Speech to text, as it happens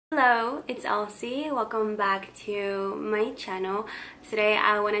Hello, it's Elsie. Welcome back to my channel. Today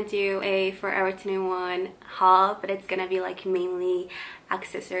I want to do a Forever 21 haul, but it's gonna be like mainly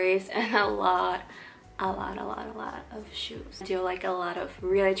accessories and a lot of shoes. I do like a lot of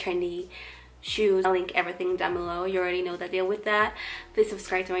really trendy shoes. I'll link everything down below. You already know the deal with that. Please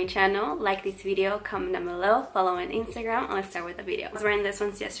subscribe to my channel, like this video, comment down below, follow me on Instagram, and let's start with the video. I was wearing this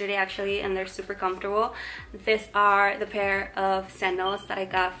ones yesterday actually, and they're super comfortable. These are the pair of sandals that I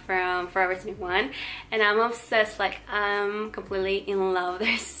got from Forever 21, and I'm obsessed. Like, I'm completely in love.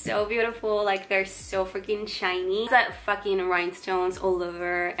 They're so beautiful, like they're so freaking shiny. It's like fucking rhinestones all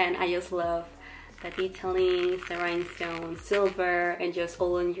over, and I just love the detailing, the rhinestone, silver, and just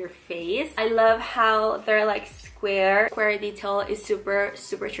all on your face. I love how they're like square detail is super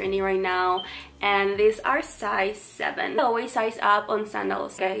trendy right now, and these are size 7. I always size up on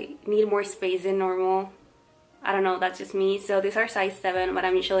sandals. I need more space than normal. I don't know, that's just me. So these are size 7, but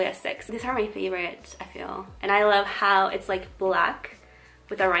I'm usually a 6. These are my favorite, I feel. And I love how it's like black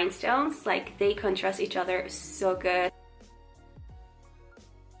with the rhinestones. Like, they contrast each other so good.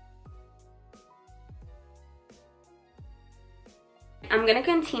 I'm gonna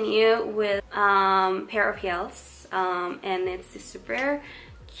continue with pair of heels, and it's a super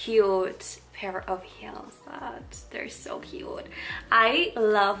cute pair of heels that they're so cute. I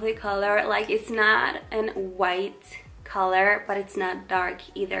love the color. Like, it's not an white color, but it's not dark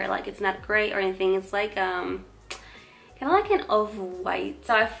either. Like, it's not gray or anything. It's like kind of like an off-white.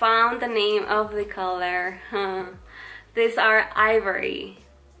 So I found the name of the color. These are ivory.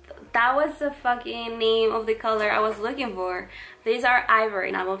 That was the fucking name of the color I was looking for. These are ivory,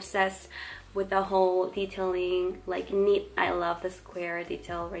 and I'm obsessed with the whole detailing, like neat. I love the square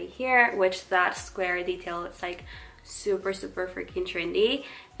detail right here, which that square detail is like super freaking trendy.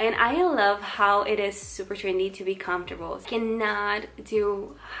 And I love how it is super trendy to be comfortable. I cannot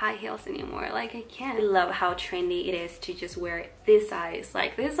do high heels anymore. Like, I can't. I love how trendy it is to just wear this size.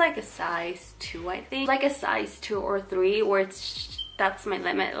 Like, this is like a size 2, I think. Like a size 2 or 3, or that's my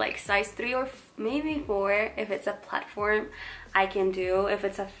limit. Like size 3 or maybe 4 if it's a platform I can do, if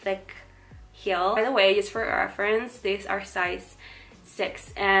it's a thick heel. By the way, just for reference, these are size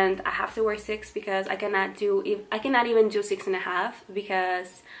 6, and I have to wear 6 because I cannot even do 6.5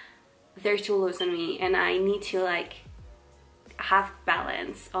 because they're too loose on me, and I need to like have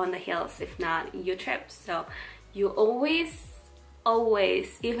balance on the heels. If not, you trip. So you always,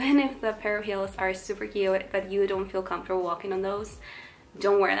 even if the pair of heels are super cute but you don't feel comfortable walking on those,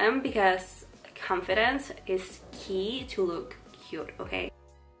 don't wear them, because confidence is key to look cute, okay?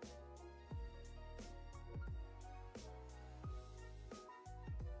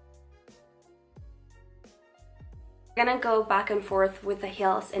 I'm gonna go back and forth with the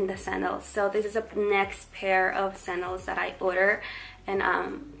heels and the sandals. So this is the next pair of sandals that I ordered, and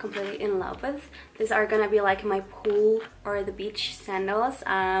I'm completely in love with. These are gonna be like my pool or the beach sandals.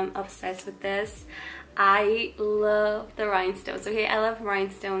 I'm obsessed with this. I love the rhinestones, okay? I love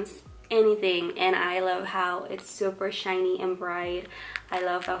rhinestones, anything, and I love how it's super shiny and bright. I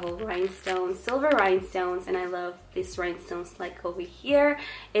love the whole rhinestone, silver rhinestones, and I love these rhinestones like over here.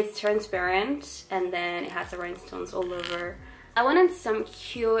 It's transparent, and then it has the rhinestones all over. I wanted some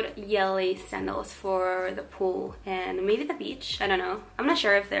cute yellow sandals for the pool and maybe the beach. I don't know. I'm not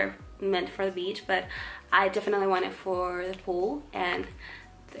sure if they're meant for the beach, but I definitely want it for the pool, and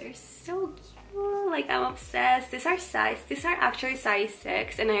they're so cute. Like, I'm obsessed. These are actually size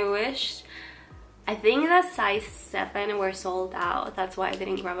 6, and I think that size 7 were sold out. That's why I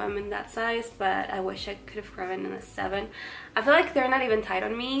didn't grab them in that size, but I wish I could have grabbed them in a 7. I feel like they're not even tight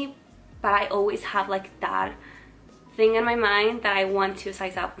on me, but I always have like that thing in my mind that I want to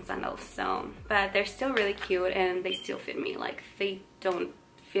size up in sandals. So, but they're still really cute, and they still fit me. Like, they don't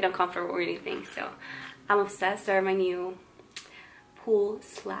feel uncomfortable or anything. So I'm obsessed. They're my new pool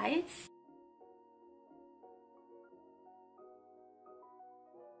slides.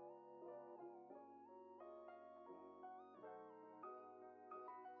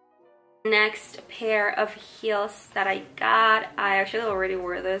 Next pair of heels that I got, I actually already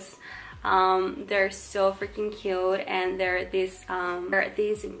wore this. They're so freaking cute, and they're these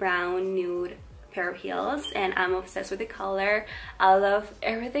brown nude pair of heels, and I'm obsessed with the color. I love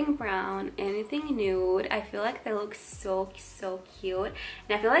everything brown, anything nude. I feel like they look so cute,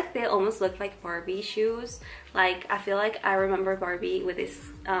 and I feel like they almost look like Barbie shoes. Like, I feel like I remember Barbie with this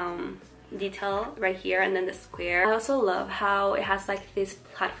detail right here, and then the square. I also love how it has like this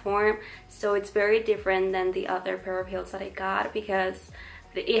platform, so it's very different than the other pair of heels that I got, because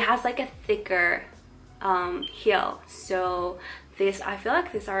it has like a thicker heel. So I feel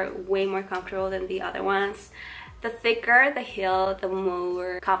like these are way more comfortable than the other ones. The thicker the heel, the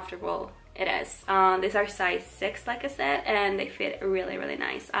more comfortable it is. These are size 6, like I said, and they fit really, really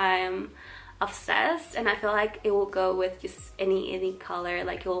nice. I'm obsessed, and I feel like it will go with just any color,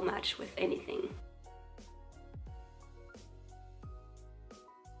 like it will match with anything.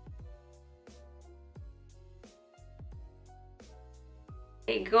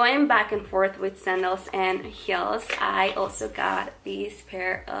 Going back and forth with sandals and heels, I also got these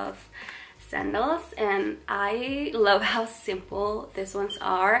pair of sandals, and I love how simple these ones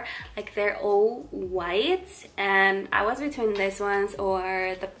are. Like, they're all white, and I was between these ones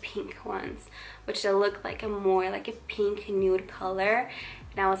or the pink ones, which they look like a more like a pink nude color,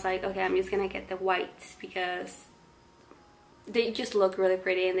 and I was like, okay, I'm just gonna get the white because they just look really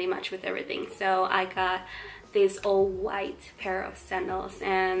pretty and they match with everything. So I got this all white pair of sandals,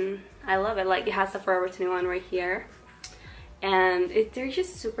 and I love it. Like, it has the Forever 21 right here, and they're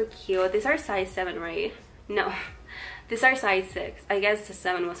just super cute. These are size 7, right? No, these are size 6. I guess the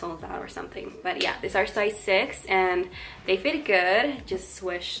 7 was sold out or something, but yeah, these are size 6 and they fit good. Just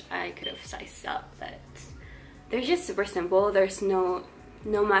wish I could have sized up, but they're just super simple. There's no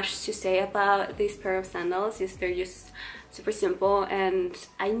much to say about these pair of sandals. They're just super simple, and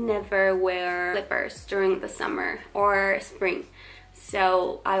I never wear slippers during the summer or spring,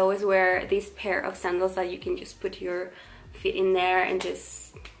 so I always wear these pair of sandals that you can just put your feet in there and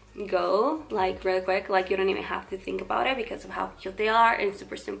just go like really quick. Like, you don't even have to think about it because of how cute they are and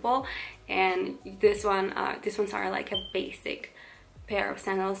super simple. And these ones are like a basic pair of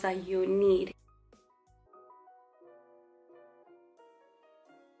sandals that you need.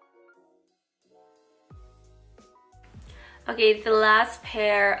 Okay, the last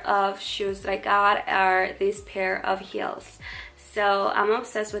pair of shoes that I got are this pair of heels. So I'm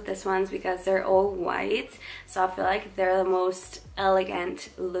obsessed with these ones because they're all white, so I feel like they're the most elegant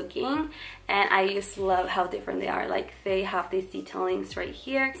looking, and I just love how different they are. Like, they have these detailings right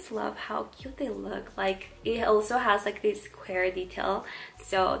here. I just love how cute they look. Like, it also has like this square detail,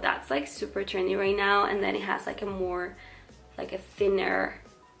 so that's like super trendy right now. And then it has like a more like a thinner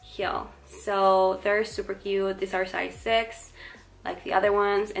heel, so they're super cute. These are size 6 like the other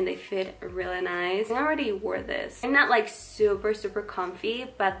ones, and they fit really nice. I already wore this. They're not like super comfy,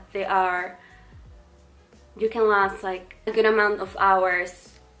 but they are, you can last like a good amount of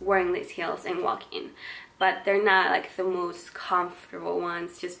hours wearing these heels and walking, but they're not like the most comfortable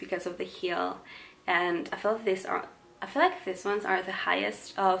ones just because of the heel. And I feel like these ones are the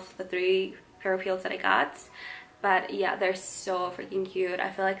highest of the 3 pair of heels that I got. But yeah, they're so freaking cute. I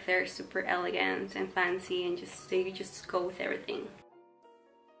feel like they're super elegant and fancy, and they just go with everything.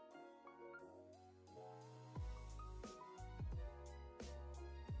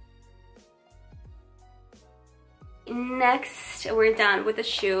 Next, we're done with the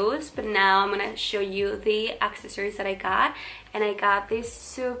shoes, but now I'm gonna show you the accessories that I got. And I got this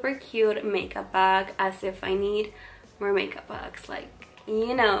super cute makeup bag, as if I need more makeup bags. Like,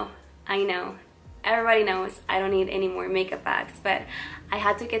 you know, I know. Everybody knows I don't need any more makeup bags, but I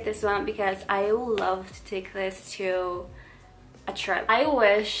had to get this one because I would love to take this to a trip. I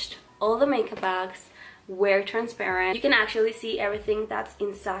wished all the makeup bags were transparent. You can actually see everything that's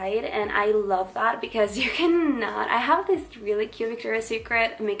inside, and I love that because you cannot. I have this really cute Victoria's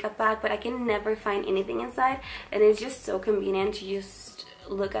Secret makeup bag, but I can never find anything inside, and it's just so convenient to just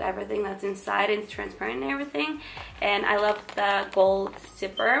look at everything that's inside, and it's transparent and everything. And I love the gold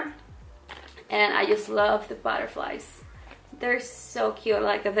zipper. And I just love the butterflies. They're so cute.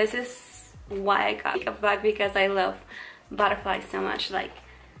 Like, this is why I got a makeup bag, because I love butterflies so much. Like,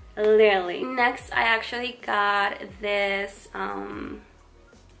 literally. Next, I actually got this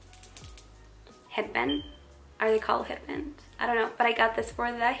headband. Are they called headband? I don't know. But I got this for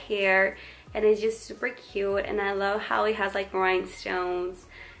the hair, and it's just super cute. And I love how it has like rhinestones,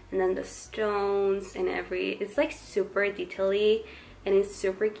 and then the stones and it's like super detaily. And it's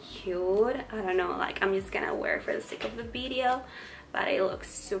super cute. I don't know, like, I'm just gonna wear it for the sake of the video, but it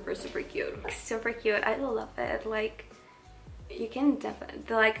looks super cute. Super cute. I love it. Like, you can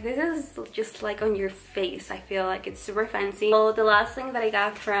definitely, like, this is just like on your face. I feel like it's super fancy. So the last thing that I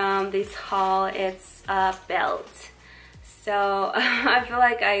got from this haul, it's a belt. So I feel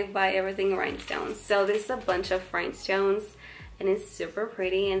like I buy everything rhinestones. So this is a bunch of rhinestones, and it's super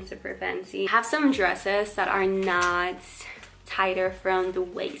pretty and super fancy. I have some dresses that are not tighter from the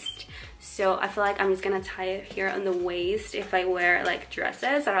waist, so I feel like I'm just gonna tie it here on the waist if I wear like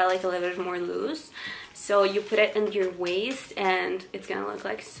dresses that are like a little bit more loose. So you put it in your waist, and it's gonna look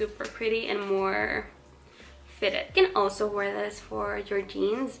like super pretty and more fitted. You can also wear this for your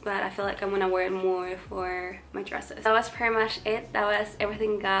jeans, but I feel like I'm gonna wear it more for my dresses. That was pretty much it. That was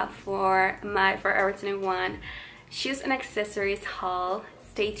everything I got for my Forever 21 shoes and accessories haul.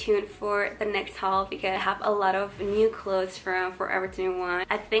 Stay tuned for the next haul because I have a lot of new clothes from Forever 21.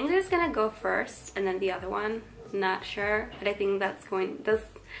 I think this is gonna go first and then the other one. Not sure, but I think that's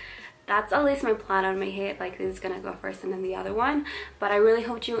at least my plan on my head. Like, this is gonna go first and then the other one. But I really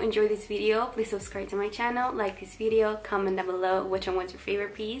hope you enjoyed this video. Please subscribe to my channel, like this video, comment down below which one was your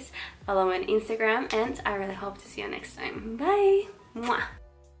favorite piece, follow me on Instagram, and I really hope to see you next time. Bye. Mwah.